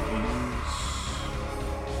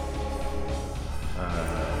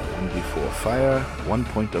 1d4 fire, 1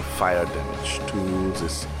 point of fire damage to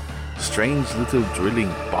this strange little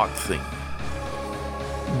drilling bot thing.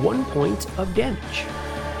 1 point of damage.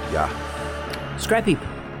 Yeah. Scrap heap.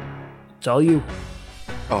 It's all you.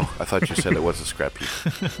 Oh, I thought you said it was a scrap heap.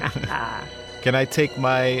 Can I take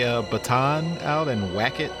my baton out and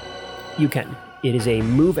whack it? You can. It is a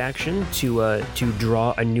move action to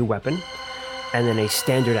draw a new weapon, and then a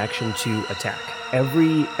standard action to attack.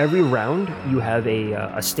 Every round, you have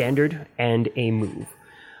a standard and a move.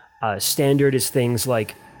 Standard is things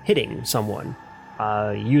like hitting someone,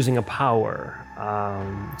 using a power,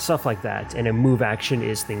 stuff like that. And a move action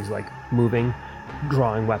is things like moving,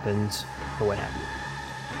 drawing weapons, or what have you.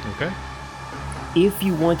 Okay. If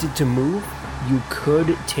you wanted to move, you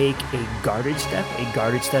could take a guarded step. A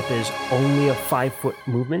guarded step is only a 5-foot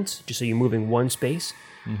movement, just so you're moving one space,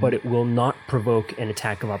 but it will not provoke an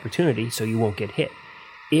attack of opportunity, so you won't get hit.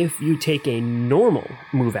 If you take a normal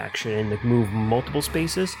move action and like move multiple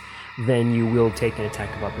spaces, then you will take an attack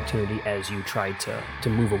of opportunity as you try to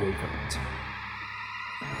move away from it.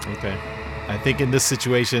 Okay. I think in this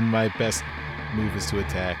situation, my best move is to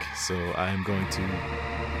attack, so I'm going to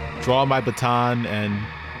draw my baton and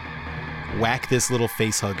whack this little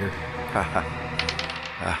face hugger. I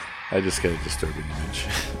just got a disturbing image.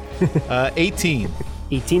 18.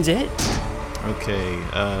 18's a hit. Okay.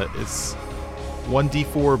 It's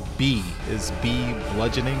 1d4B. Is B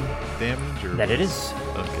bludgeoning damage? Or That it is.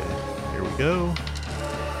 Okay, here we go.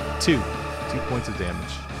 2 points of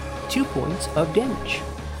damage. 2 points of damage.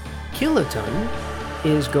 Kiloton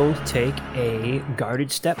is going to take a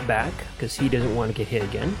guarded step back because he doesn't want to get hit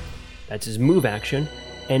again. That's his move action.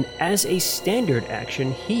 And as a standard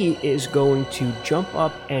action, he is going to jump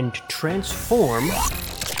up and transform.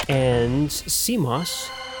 And Simos,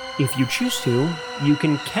 if you choose to, you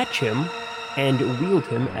can catch him and wield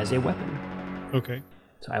him as a weapon. Okay.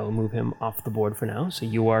 So I will move him off the board for now. So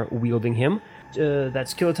you are wielding him.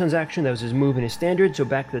 That's Kiloton's action. That was his move and his standard. So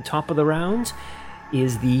back to the top of the round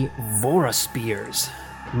is the Voraspear's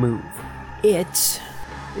move. It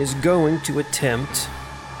is going to attempt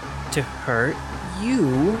to hurt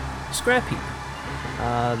you, Scrappy.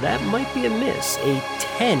 That might be a miss. A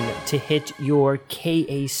 10 to hit your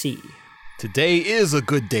KAC. Today is a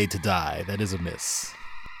good day to die. That is a miss.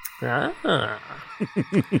 Ah.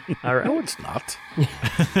 All right. No, it's not.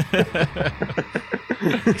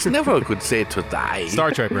 It's never a good day to die.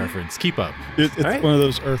 Star Trek reference. Keep up. It's right. one of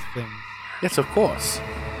those Earth things. Yes, of course.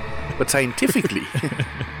 But scientifically.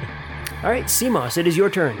 All right, Simos, it is your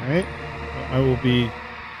turn. All right. I will be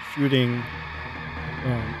shooting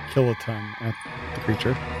Kiloton at the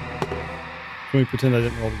creature. Can we pretend I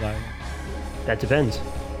didn't roll the die? That depends.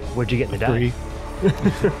 What'd you get in the die? 3.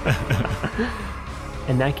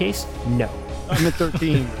 In that case, no. I'm at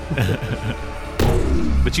 13.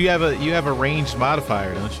 But you have a ranged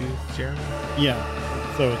modifier, don't you, Jeremy? Yeah.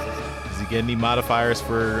 So it's Does he get any modifiers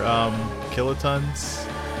for Kiloton's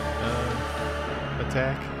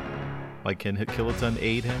attack? Like, can Kiloton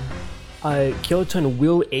aid him? Kiloton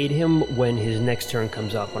will aid him when his next turn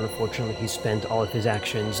comes up. Unfortunately, he spent all of his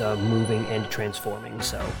actions moving and transforming,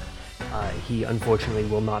 so he unfortunately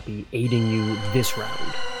will not be aiding you this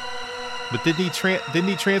round. But didn't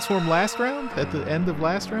he transform last round? At the end of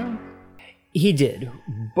last round? He did,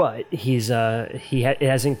 but it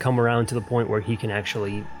hasn't come around to the point where he can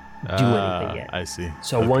actually do anything yet. I see.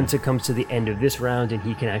 So Okay. once it comes to the end of this round and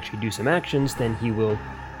he can actually do some actions, then he will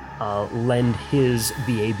lend his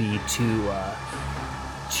BAB to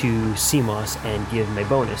Simos and give him a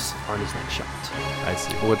bonus on his next shot. I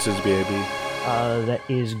see. What's his BAB? That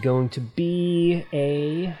is going to be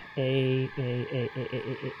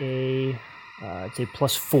it's a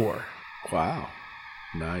 +4. Wow.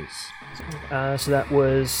 Nice. So that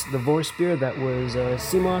was the Voraspear. That was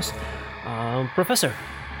Simos. Professor,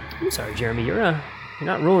 I'm sorry, Jeremy. You're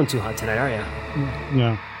not rolling too hot tonight, are you?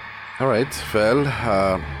 no. All right. Well,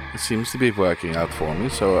 it seems to be working out for me,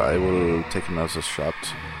 so I will take another shot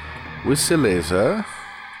with the laser.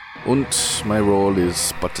 And my roll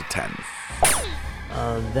is but a 10.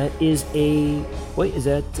 That is a... Wait, is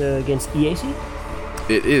that against EAC?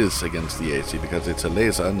 It is against the AC because it's a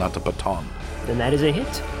laser, not a baton. Then that is a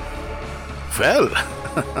hit. Well,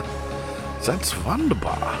 that's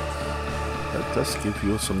wonderful. That does give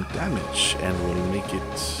you some damage and will make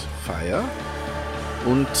it fire.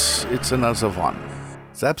 And it's another one.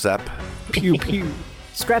 Zap zap. Pew pew.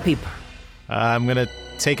 Scrap heap. I'm gonna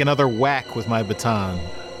take another whack with my baton.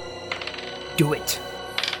 Do it.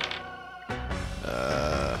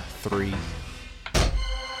 3.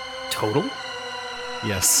 Total?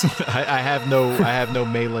 Yes, I have no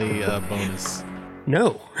melee bonus.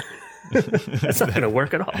 No. That's not going to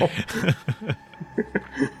work at all.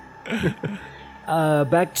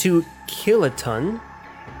 Back to Kiloton.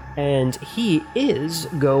 And he is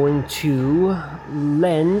going to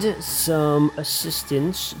lend some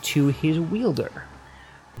assistance to his wielder.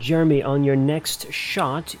 Jeremy, on your next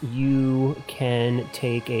shot, you can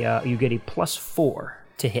take you get a +4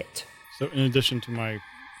 to hit. So in addition to my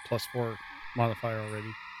 +4 modifier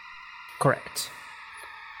already. Correct.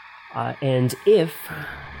 And if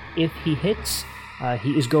he hits,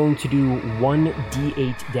 he is going to do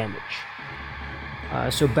 1d8 damage.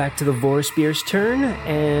 So back to the Voraspear's turn,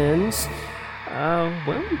 and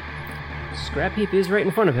well, Scrap Heap is right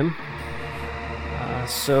in front of him.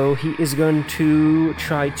 So he is going to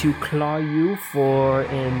try to claw you for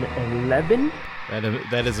an 11.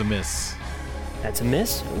 That is a miss. That's a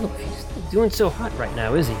miss. Oh, he's not doing so hot right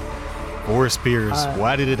now, is he? Voraspears.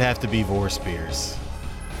 Why did it have to be Voraspears?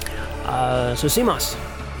 So Simos.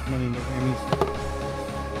 Money, no whammies.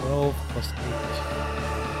 12 plus 8.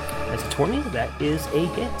 That's a 20. That is a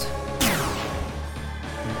hit.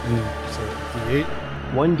 So D8.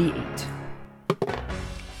 1d8.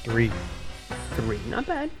 3. 3. Not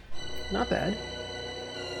bad. Not bad.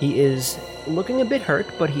 He is looking a bit hurt,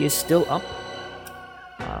 but he is still up.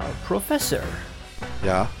 Professor,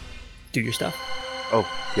 Yeah. do your stuff. Oh,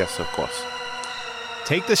 yes, of course.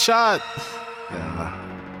 Take the shot. Yeah.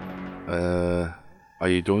 Are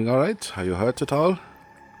you doing all right? Are you hurt at all,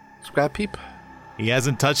 Scrap Heap? He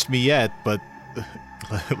hasn't touched me yet, but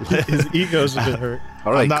His ego's a bit hurt.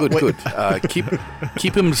 All right, not good.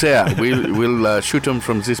 Keep him there. We'll shoot him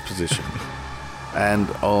from this position. And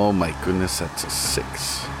oh my goodness, that's a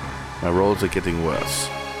 6. My rolls are getting worse.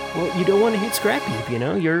 Well, you don't want to hit Scrap Heap, you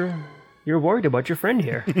know? You're worried about your friend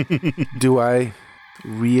here. Do I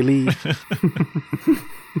really?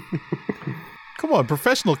 come on,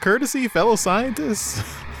 professional courtesy, fellow scientists.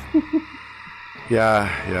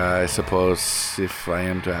 Yeah, I suppose if I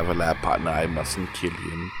am to have a lab partner, I mustn't kill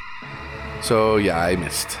him. So yeah, I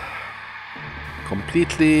missed.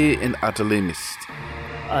 Completely and utterly missed.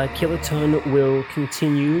 Kiloton will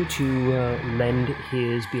continue to lend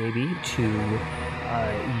his baby to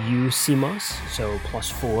you, Simos, so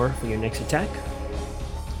 +4 for your next attack.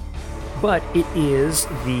 But it is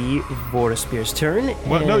the Vorospear's turn.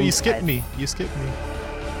 Well, no, and you skipped me. You skipped me.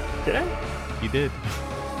 Did I? You did.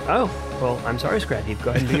 Oh, well, I'm sorry, Scrap Heap.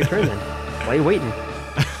 Go ahead and do your turn then. Why are you waiting?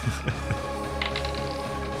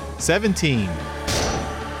 17.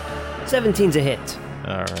 17's a hit.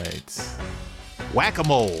 All right.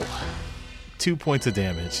 Whack-a-mole. 2 points of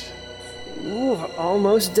damage. Ooh,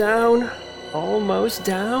 almost down. Almost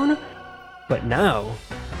down. But now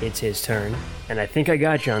it's his turn, and I think I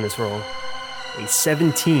got you on this roll. A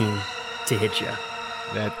 17 to hit you.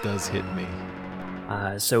 That does hit me.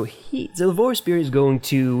 So the Vorospear is going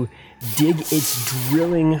to dig its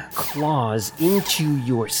drilling claws into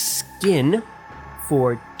your skin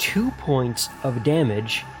for 2 points of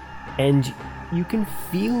damage, and you can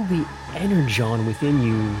feel the energon within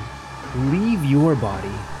you leave your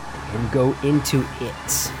body and go into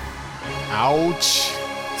it. Ouch.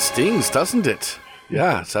 Stings, doesn't it?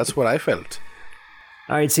 Yeah, that's what I felt.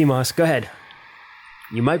 All right, Simos, go ahead.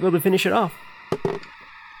 You might be able to finish it off.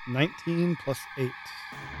 19 plus 8.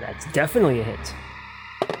 That's definitely a hit.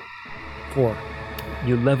 4.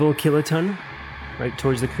 You level Kiloton right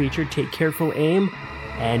towards the creature, take careful aim,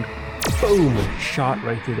 and boom! Shot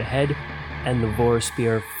right through the head, and the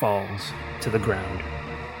Vorospear falls to the ground,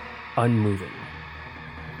 unmoving.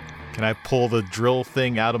 Can I pull the drill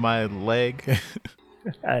thing out of my leg?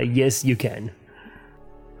 Yes, you can.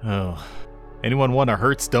 Oh. Anyone want a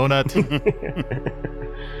Hertz donut?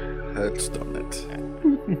 Hurts, don't it?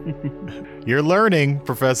 You're learning,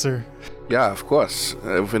 Professor. Yeah, of course.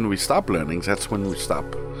 When we stop learning, that's when we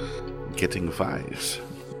stop getting 5s.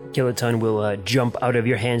 Kiloton will jump out of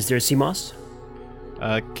your hands there, Simos.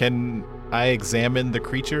 Can I examine the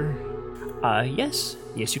creature? Yes,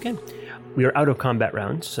 you can. We are out of combat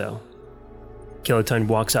rounds, so Kiloton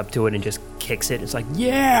walks up to it and just kicks it. It's like,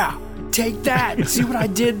 yeah, take that. See what I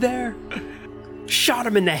did there? Shot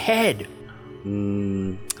him in the head.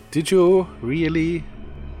 Did you really?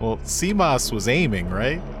 Well, Simos was aiming,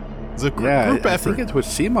 right? It was a group I effort. think it was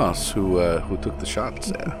Simos who took the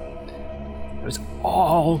shots there. It was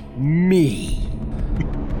all me.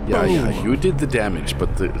 Yeah, you did the damage,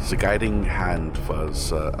 but the guiding hand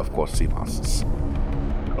was, of course, Simos's.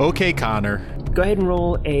 Okay, Connor. Go ahead and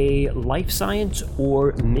roll a life science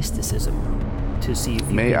or mysticism to see if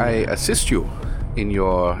you May can... I assist you in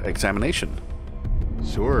your examination?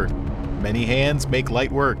 Sure. Many hands make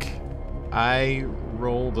light work. I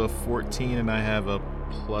rolled a 14 and I have a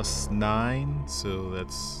 +9, so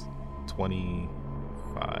that's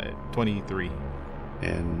 23.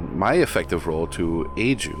 And my effective roll to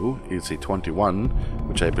aid you is a 21,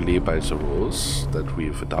 which I believe by the rules that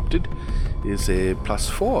we've adopted is a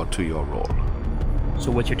 +4 to your roll. So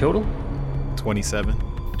what's your total? 27.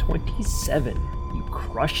 27. You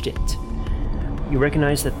crushed it. You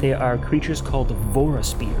recognize that they are creatures called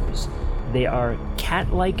Vorospears. They are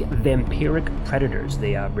cat-like vampiric predators.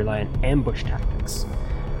 They rely on ambush tactics.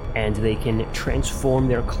 And they can transform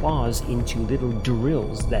their claws into little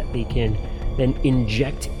drills that they can then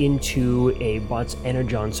inject into a bot's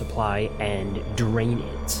energon supply and drain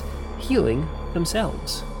it, healing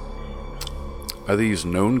themselves. Are these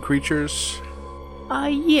known creatures?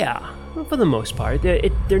 Yeah, for the most part.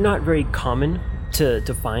 They're not very common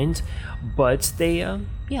to find, but they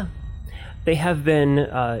have been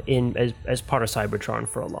in as part of Cybertron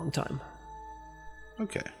for a long time.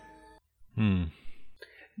 Okay.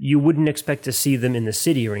 You wouldn't expect to see them in the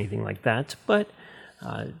city or anything like that, but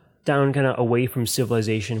down kind of away from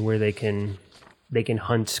civilization where they can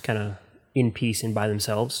hunt kind of in peace and by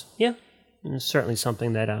themselves. Yeah, it's certainly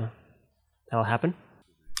something that'll happen.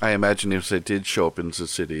 I imagine if they did show up in the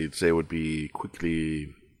city, they would be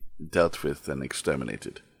quickly dealt with and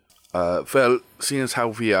exterminated. Well, seeing as how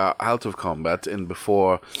we are out of combat and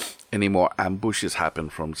before any more ambushes happen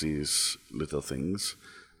from these little things,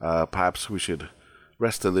 perhaps we should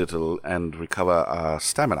rest a little, and recover our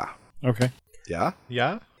stamina. Okay. Yeah?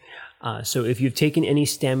 Yeah? So if you've taken any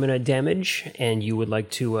stamina damage and you would like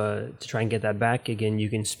to try and get that back, again, you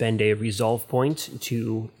can spend a resolve point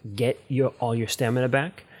to get all your stamina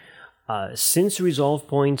back. Since resolve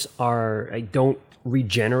points don't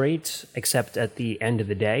regenerate except at the end of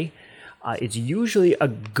the day, it's usually a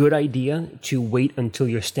good idea to wait until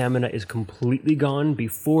your stamina is completely gone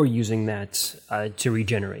before using that to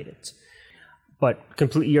regenerate it. But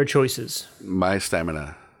completely your choices. My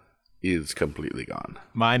stamina is completely gone.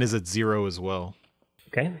 Mine is at 0 as well.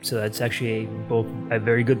 Okay, so that's actually both a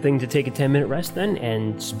very good thing to take a 10-minute rest then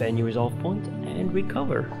and spend your resolve point and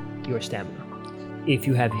recover your stamina. If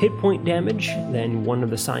you have hit point damage, then one of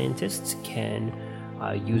the scientists can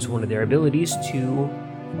use one of their abilities to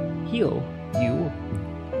heal you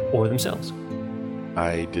or themselves.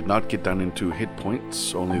 I did not get down into hit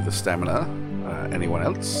points, only the stamina. Anyone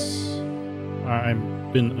else? I've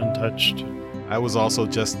been untouched. I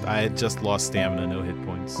had just lost stamina, no hit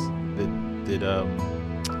points. Did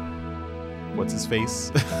what's his face?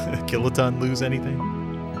 Kiloton lose anything?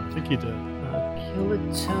 I think he did.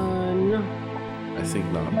 Kiloton, I think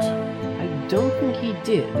not. I don't think he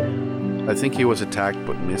did. I think he was attacked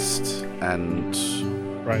but missed, and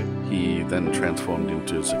Right. he then transformed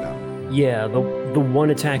into Zagan. Yeah, the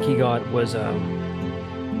one attack he got was a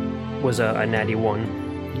natty 1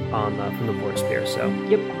 from the Boar Spear, so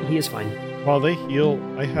yep, he is fine. While they heal,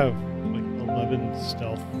 I have like 11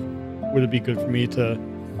 stealth. Would it be good for me to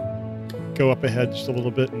go up ahead just a little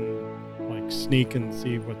bit and like sneak and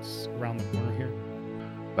see what's around the corner here?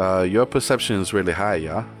 Your perception is really high,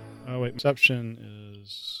 yeah? Oh wait, perception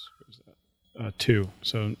is what is that? 2,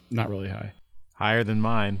 so not really high. Higher than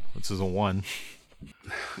mine, which is a 1.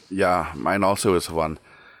 Yeah, mine also is 1.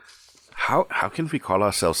 How can we call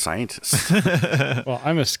ourselves scientists? Well,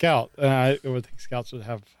 I'm a scout, and I would think scouts would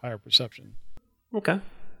have higher perception. Okay,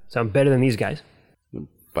 sound better than these guys.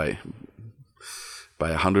 by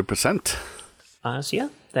 100%. So yeah,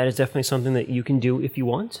 that is definitely something that you can do if you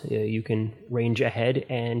want. You can range ahead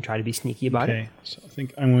and try to be sneaky about it. Okay, so I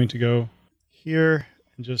think I'm going to go here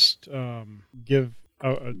and just do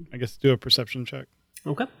a perception check.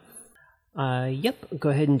 Okay. Yep, go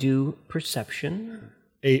ahead and do perception.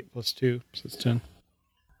 8 plus 2, so it's 10.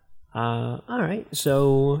 All right,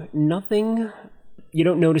 so nothing, you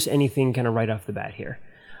don't notice anything kind of right off the bat here.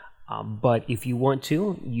 But if you want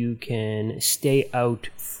to, you can stay out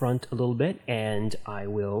front a little bit, and I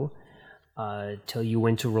will tell you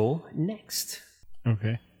when to roll next.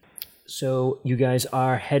 Okay. So you guys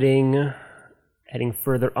are heading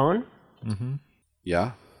further on. Mm-hmm.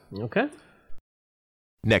 Yeah. Okay.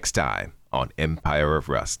 Next time on Empire of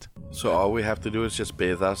Rust. So all we have to do is just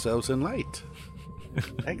bathe ourselves in light.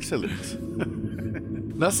 Excellent.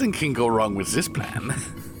 Nothing can go wrong with this plan.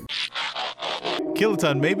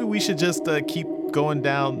 Kiloton, maybe we should just keep going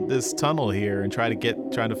down this tunnel here and trying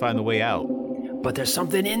to find the way out. But there's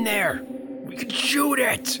something in there. We could shoot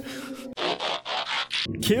it.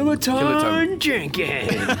 Kiloton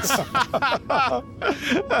Jenkins.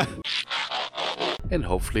 And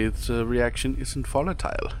hopefully its reaction isn't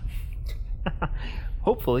volatile.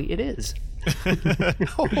 Hopefully it is. A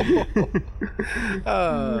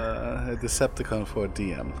Decepticon for a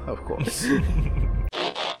DM, of course.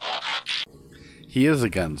 He is a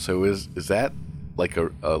gun, so is that like a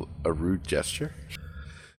rude gesture?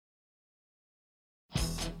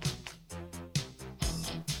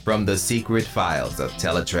 From the secret files of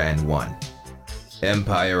Teletran 1,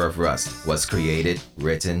 Empire of Rust was created,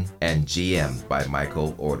 written, and GM'd by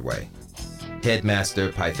Michael Ordway.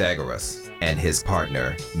 Headmaster Pythagoras and his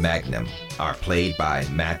partner, Magnum, are played by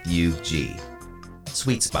Matthew G.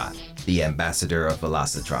 Sweet Spot, the ambassador of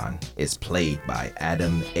Velocitron, is played by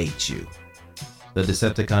Adam H.U. The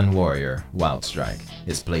Decepticon warrior, Wildstrike,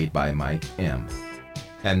 is played by Mike M.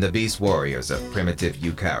 And the Beast Warriors of Primitive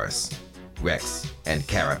Eucharis, Rex and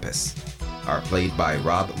Carapace, are played by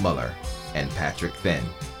Rob Muller and Patrick Finn.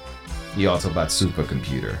 The Autobot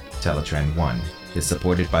supercomputer, Teletran 1, is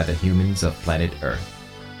supported by the humans of planet Earth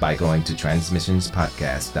by going to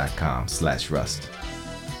transmissionspodcast.com/rust.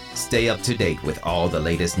 Stay up to date with all the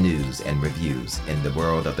latest news and reviews in the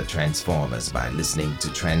world of the Transformers by listening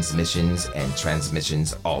to Transmissions and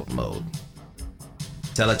Transmissions Alt Mode.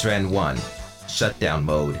 Teletran 1, Shutdown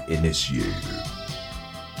Mode initiated.